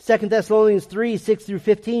 2 Thessalonians 3, 6 through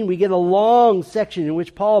 15, we get a long section in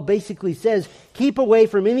which Paul basically says, keep away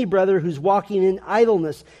from any brother who's walking in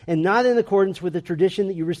idleness and not in accordance with the tradition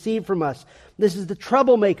that you received from us. This is the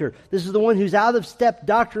troublemaker. This is the one who's out of step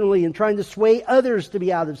doctrinally and trying to sway others to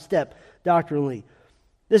be out of step doctrinally.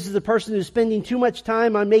 This is the person who's spending too much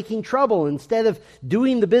time on making trouble instead of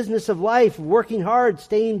doing the business of life, working hard,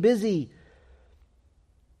 staying busy.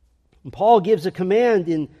 And Paul gives a command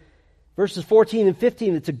in verses 14 and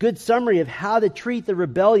 15, it's a good summary of how to treat the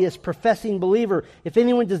rebellious, professing believer. If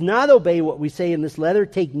anyone does not obey what we say in this letter,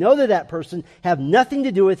 take note of that person, have nothing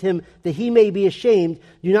to do with him, that he may be ashamed.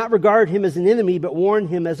 Do not regard him as an enemy, but warn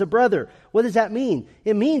him as a brother. What does that mean?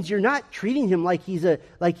 It means you're not treating him like he's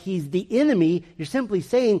the enemy. You're simply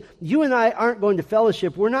saying, you and I aren't going to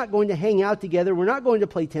fellowship. We're not going to hang out together. We're not going to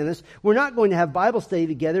play tennis. We're not going to have Bible study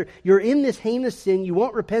together. You're in this heinous sin you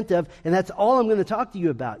won't repent of, and that's all I'm going to talk to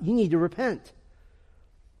you about. You need to repent.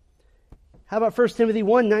 How about 1 Timothy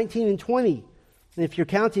 1, 19 and 20? And if you're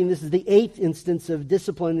counting, this is the 8th instance of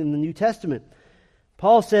discipline in the New Testament.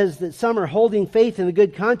 Paul says that some are holding faith in a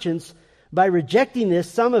good conscience. By rejecting this,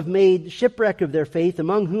 some have made shipwreck of their faith,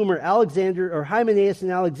 among whom are Hymenaeus and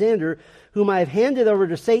Alexander, whom I have handed over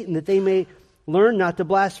to Satan, that they may learn not to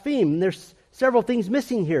blaspheme. And there's several things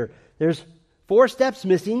missing here. There's 4 steps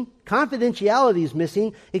missing. Confidentiality is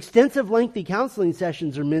missing. Extensive, lengthy counseling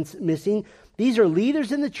sessions are missing. These are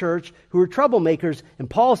leaders in the church who are troublemakers, and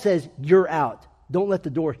Paul says, you're out. Don't let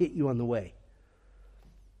the door hit you on the way.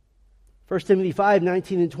 1 Timothy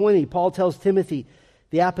 5:19 and 20, Paul tells Timothy,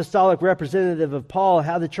 the apostolic representative of Paul,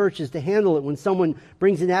 how the church is to handle it when someone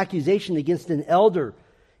brings an accusation against an elder,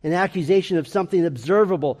 an accusation of something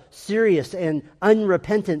observable, serious, and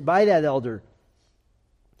unrepentant by that elder.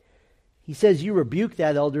 He says you rebuke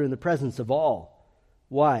that elder in the presence of all.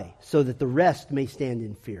 Why? So that the rest may stand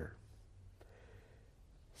in fear.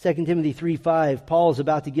 2 Timothy 3:5, Paul is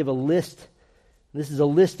about to give a list. This is a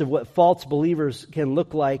list of what false believers can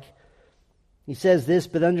look like. He says this,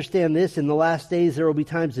 but understand this, in the last days there will be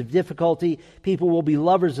times of difficulty. People will be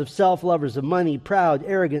lovers of self, lovers of money, proud,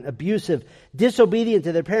 arrogant, abusive, disobedient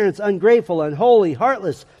to their parents, ungrateful, unholy,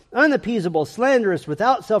 heartless, unappeasable, slanderous,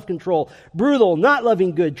 without self-control, brutal, not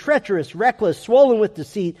loving good, treacherous, reckless, swollen with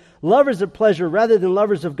deceit, lovers of pleasure rather than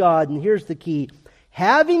lovers of God. And here's the key.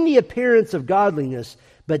 Having the appearance of godliness,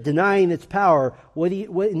 but denying its power.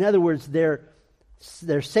 In other words, they're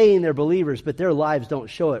saying they're believers, but their lives don't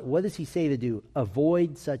show it. What does he say to do?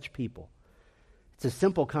 Avoid such people. It's a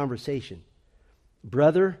simple conversation.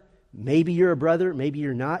 Brother, maybe you're a brother, maybe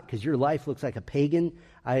you're not, because your life looks like a pagan.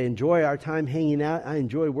 I enjoy our time hanging out. I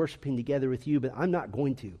enjoy worshiping together with you, but I'm not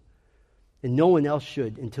going to. And no one else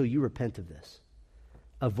should until you repent of this.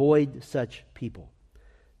 Avoid such people.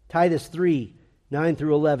 Titus 3:9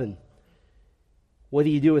 through 11. What do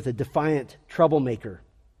you do with a defiant troublemaker?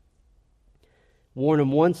 Warn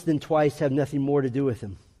him once, then twice, have nothing more to do with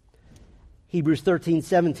him. Hebrews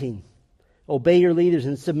 13:17. Obey your leaders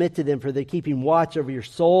and submit to them, for they're keeping watch over your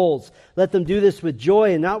souls. Let them do this with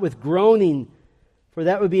joy and not with groaning, for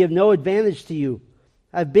that would be of no advantage to you.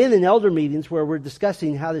 I've been in elder meetings where we're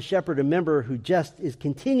discussing how to shepherd a member who just is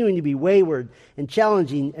continuing to be wayward and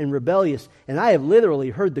challenging and rebellious, and I have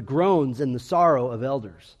literally heard the groans and the sorrow of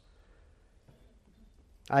elders.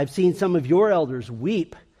 I've seen some of your elders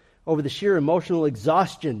weep over the sheer emotional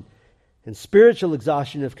exhaustion and spiritual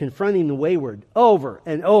exhaustion of confronting the wayward over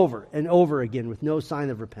and over and over again with no sign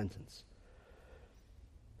of repentance.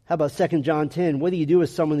 How about 2 John 10? What do you do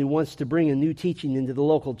with someone who wants to bring a new teaching into the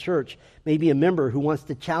local church? Maybe a member who wants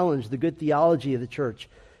to challenge the good theology of the church.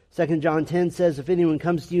 2 John 10 says, if anyone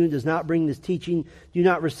comes to you and does not bring this teaching, do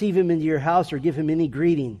not receive him into your house or give him any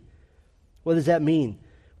greeting. What does that mean?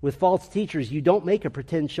 With false teachers, you don't make a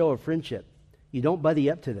pretend show of friendship. You don't buddy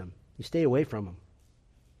up to them. You stay away from them.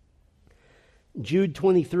 Jude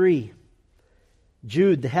 23.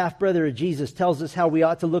 Jude, the half-brother of Jesus, tells us how we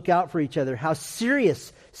ought to look out for each other, how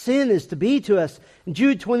serious sin is to be to us. In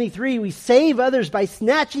Jude 23, we save others by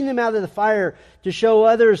snatching them out of the fire to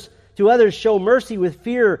others show mercy with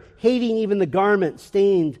fear, hating even the garment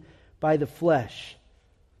stained by the flesh.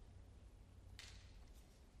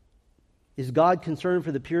 Is God concerned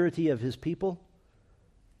for the purity of His people?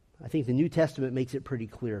 I think the New Testament makes it pretty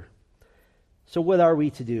clear. So what are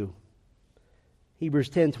we to do? Hebrews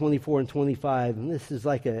 10:24 and 25, and this is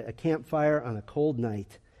like a campfire on a cold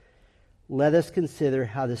night. Let us consider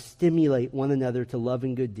how to stimulate one another to love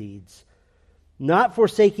and good deeds, not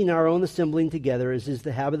forsaking our own assembling together, as is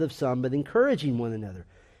the habit of some, but encouraging one another,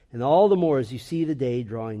 and all the more as you see the day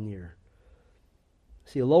drawing near.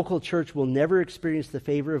 See, a local church will never experience the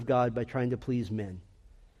favor of God by trying to please men.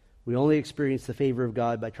 We only experience the favor of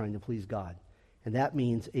God by trying to please God. And that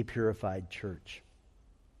means a purified church.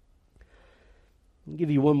 I'll give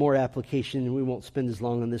you one more application, and we won't spend as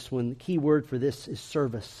long on this one. The key word for this is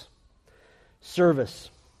service. Service.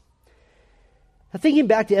 Now, thinking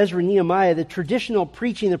back to Ezra and Nehemiah, the traditional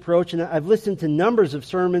preaching approach, and I've listened to numbers of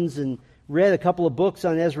sermons and read a couple of books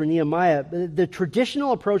on Ezra and Nehemiah, but the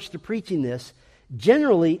traditional approach to preaching this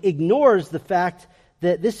generally ignores the fact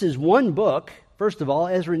that this is one book, first of all,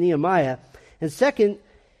 Ezra and Nehemiah, and second,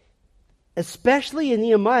 especially in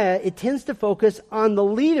Nehemiah, it tends to focus on the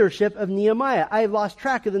leadership of Nehemiah. I've lost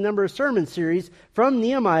track of the number of sermon series from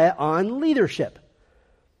Nehemiah on leadership.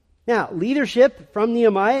 Now, leadership from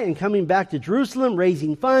Nehemiah and coming back to Jerusalem,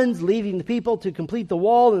 raising funds, leading the people to complete the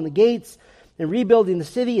wall and the gates, and rebuilding the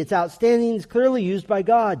city, it's outstanding. It's clearly used by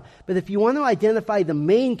God. But if you want to identify the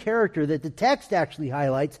main character that the text actually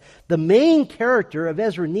highlights, the main character of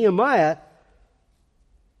Ezra and Nehemiah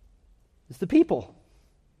is the people.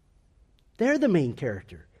 They're the main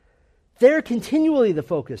character. They're continually the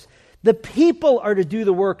focus. The people are to do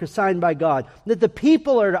the work assigned by God. That the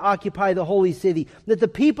people are to occupy the holy city. That the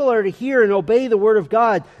people are to hear and obey the word of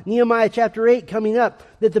God. Nehemiah chapter 8 coming up.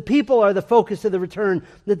 That the people are the focus of the return.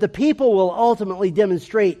 That the people will ultimately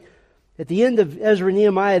demonstrate at the end of Ezra and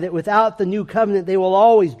Nehemiah that without the new covenant they will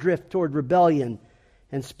always drift toward rebellion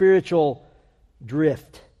and spiritual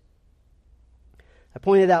drift. I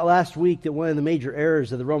pointed out last week that one of the major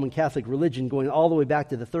errors of the Roman Catholic religion, going all the way back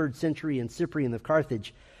to the 3rd century and Cyprian of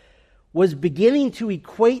Carthage, was beginning to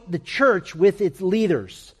equate the church with its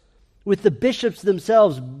leaders, with the bishops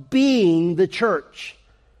themselves being the church.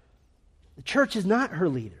 The church is not her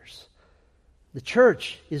leaders. The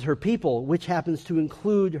church is her people, which happens to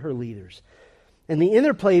include her leaders. And the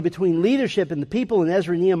interplay between leadership and the people in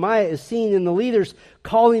Ezra and Nehemiah is seen in the leaders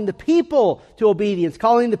calling the people to obedience,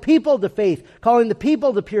 calling the people to faith, calling the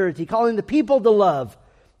people to purity, calling the people to love,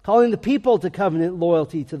 calling the people to covenant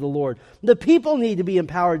loyalty to the Lord. The people need to be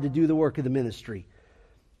empowered to do the work of the ministry.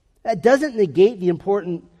 That doesn't negate the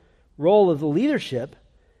important role of the leadership,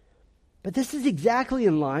 but this is exactly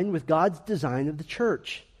in line with God's design of the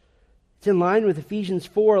church. It's in line with Ephesians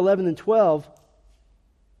 4:11 and 12,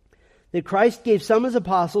 that Christ gave some as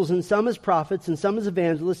apostles and some as prophets and some as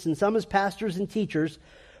evangelists and some as pastors and teachers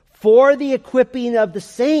for the equipping of the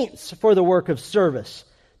saints for the work of service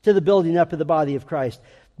to the building up of the body of Christ.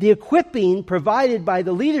 The equipping provided by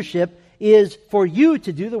the leadership is for you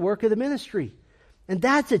to do the work of the ministry. And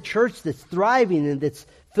that's a church that's thriving and that's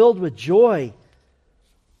filled with joy.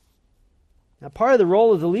 Now, part of the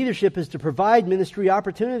role of the leadership is to provide ministry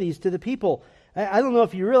opportunities to the people. I don't know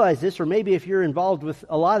if you realize this, or maybe if you're involved with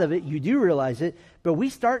a lot of it, you do realize it, but we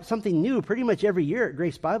start something new pretty much every year at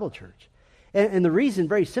Grace Bible Church. And the reason,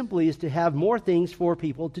 very simply, is to have more things for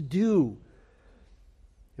people to do.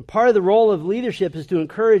 And part of the role of leadership is to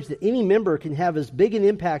encourage that any member can have as big an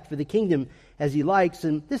impact for the kingdom as he likes.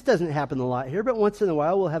 And this doesn't happen a lot here, but once in a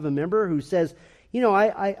while we'll have a member who says,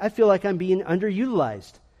 I feel like I'm being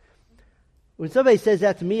underutilized. When somebody says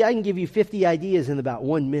that to me, I can give you 50 ideas in about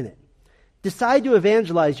 1 minute. Decide to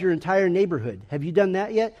evangelize your entire neighborhood. Have you done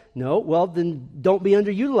that yet? No? Well, then don't be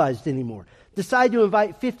underutilized anymore. Decide to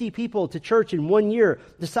invite 50 people to church in 1 year.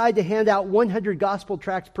 Decide to hand out 100 gospel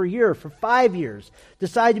tracts per year for 5 years.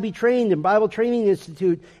 Decide to be trained in Bible Training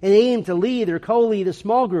Institute and aim to lead or co-lead a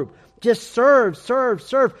small group. Just serve, serve,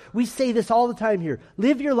 serve. We say this all the time here.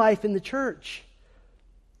 Live your life in the church.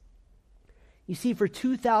 You see, for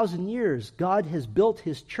 2,000 years, God has built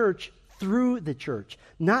His church through the church,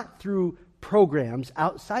 not through programs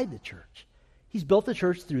outside the church. He's built the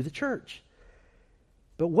church through the church.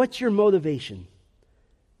 But what's your motivation?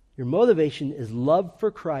 Your motivation is love for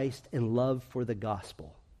Christ and love for the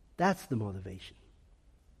gospel. That's the motivation.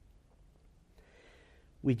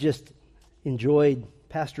 We just enjoyed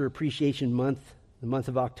Pastor Appreciation Month, the month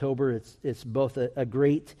of October. It's both a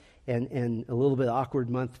great and a little bit awkward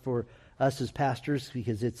month for us as pastors,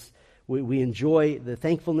 because we enjoy the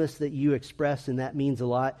thankfulness that you express, and that means a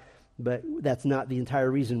lot. But that's not the entire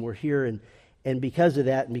reason we're here. And because of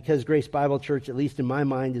that, and because Grace Bible Church, at least in my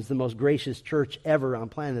mind, is the most gracious church ever on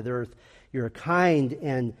planet Earth, you're a kind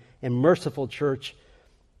and merciful church.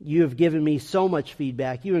 You have given me so much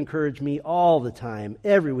feedback. You encourage me all the time,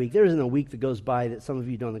 every week. There isn't a week that goes by that some of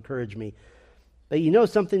you don't encourage me. But you know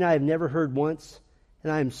something I have never heard once,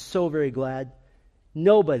 and I am so very glad?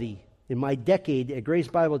 Nobody in my decade at Grace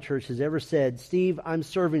Bible Church has ever said, Steve, I'm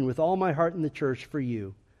serving with all my heart in the church for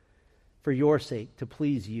you, for your sake, to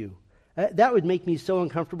please you. That would make me so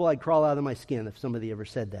uncomfortable I'd crawl out of my skin if somebody ever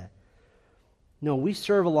said that. No, we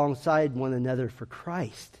serve alongside one another for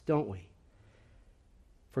Christ, don't we?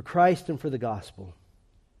 For Christ and for the gospel.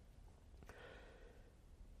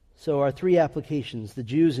 So our three applications: the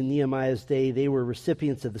Jews in Nehemiah's day, they were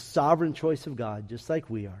recipients of the sovereign choice of God, just like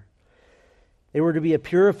we are. They were to be a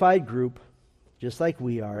purified group, just like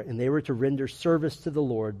we are, and they were to render service to the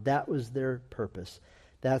Lord. That was their purpose.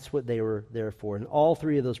 That's what they were there for. And all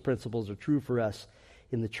three of those principles are true for us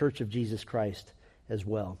in the Church of Jesus Christ as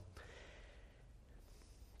well.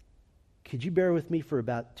 Could you bear with me for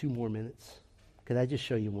about 2 more minutes? Could I just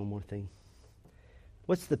show you one more thing?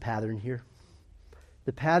 What's the pattern here?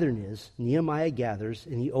 The pattern is Nehemiah gathers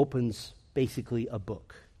and he opens basically a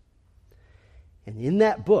book. And in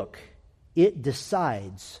that book, it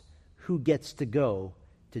decides who gets to go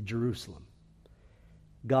to Jerusalem.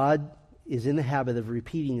 God is in the habit of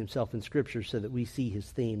repeating himself in Scripture so that we see his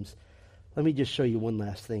themes. Let me just show you one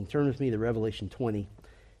last thing. Turn with me to Revelation 20,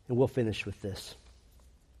 and we'll finish with this.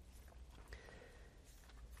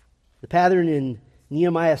 The pattern in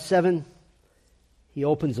Nehemiah 7, he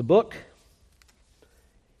opens a book,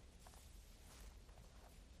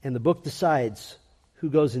 and the book decides who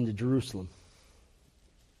goes into Jerusalem.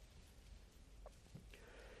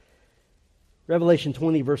 Revelation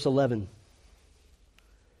 20, verse 11.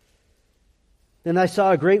 Then I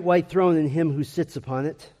saw a great white throne and him who sits upon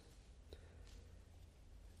it.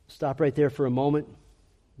 Stop right there for a moment.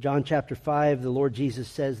 John chapter 5, the Lord Jesus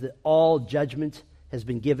says that all judgment has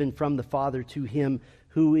been given from the Father to him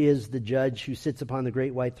who is the judge who sits upon the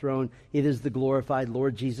great white throne. It is the glorified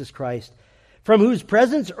Lord Jesus Christ, from whose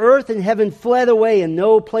presence earth and heaven fled away, and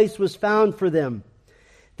no place was found for them.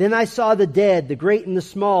 Then I saw the dead, the great and the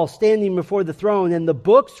small, standing before the throne, and the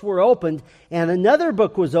books were opened, and another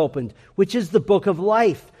book was opened, which is the book of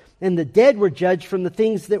life. And the dead were judged from the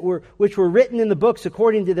things which were written in the books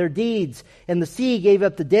according to their deeds. And the sea gave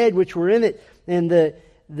up the dead which were in it, and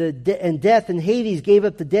and death and Hades gave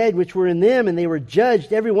up the dead which were in them, and they were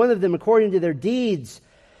judged, every one of them according to their deeds.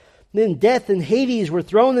 Then death and Hades were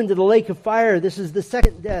thrown into the lake of fire. This is the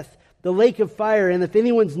second death, the lake of fire. And if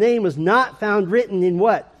anyone's name was not found written in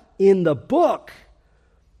what? In the book.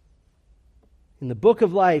 In the book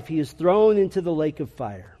of life, he is thrown into the lake of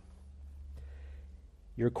fire.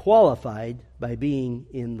 You're qualified by being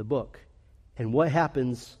in the book. And what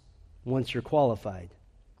happens once you're qualified?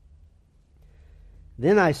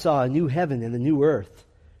 Then I saw a new heaven and a new earth.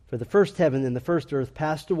 For the first heaven and the first earth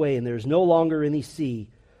passed away, and there is no longer any sea.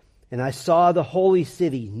 And I saw the holy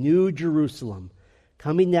city, New Jerusalem,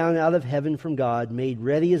 coming down out of heaven from God, made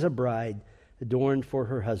ready as a bride, adorned for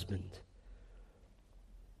her husband.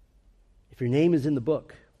 If your name is in the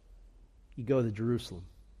book, you go to Jerusalem.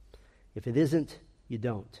 If it isn't, you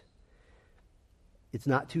don't. It's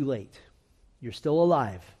not too late. You're still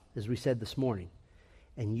alive, as we said this morning.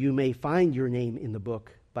 And you may find your name in the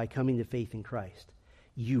book by coming to faith in Christ.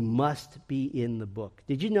 You must be in the book.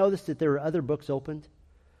 Did you notice that there are other books opened?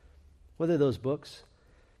 What are those books?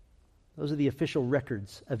 Those are the official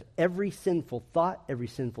records of every sinful thought, every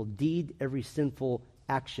sinful deed, every sinful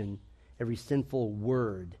action, every sinful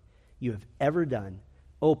word you have ever done,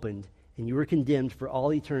 opened, and you were condemned for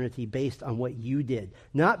all eternity based on what you did.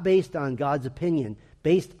 Not based on God's opinion,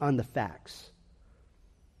 based on the facts.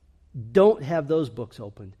 Don't have those books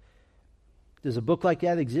opened. Does a book like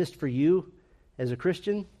that exist for you as a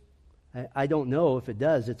Christian? I don't know if it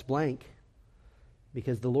does. It's blank.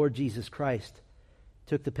 Because the Lord Jesus Christ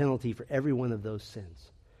took the penalty for every one of those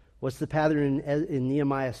sins. What's the pattern in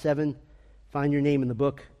Nehemiah 7? Find your name in the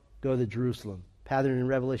book, go to Jerusalem. Pattern in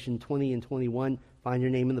Revelation 20 and 21, find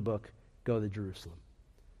your name in the book, go to Jerusalem.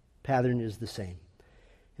 Pattern is the same.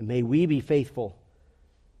 And may we be faithful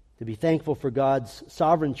to be thankful for God's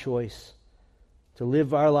sovereign choice to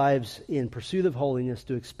live our lives in pursuit of holiness,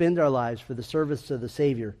 to expend our lives for the service of the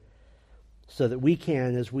Savior, so that we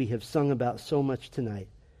can, as we have sung about so much tonight,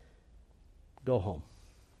 go home.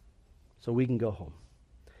 So we can go home.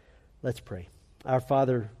 Let's pray. Our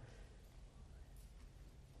Father,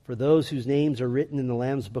 for those whose names are written in the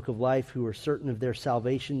Lamb's Book of Life, who are certain of their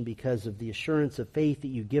salvation because of the assurance of faith that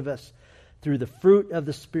you give us through the fruit of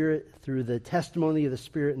the Spirit, through the testimony of the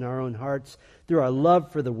Spirit in our own hearts, through our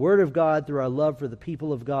love for the Word of God, through our love for the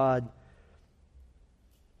people of God,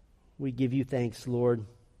 we give you thanks, Lord,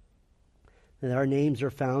 that our names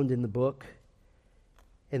are found in the book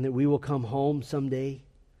and that we will come home someday.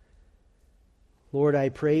 Lord, I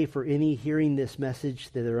pray for any hearing this message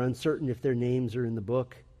that are uncertain if their names are in the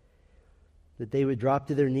book, that they would drop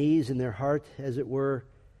to their knees in their heart, as it were,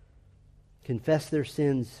 confess their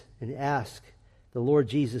sins, and ask the Lord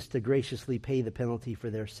Jesus to graciously pay the penalty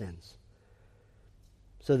for their sins,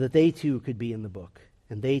 so that they too could be in the book,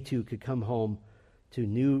 and they too could come home to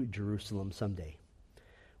New Jerusalem someday.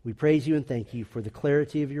 We praise you and thank you for the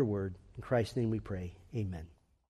clarity of your word. In Christ's name we pray. Amen.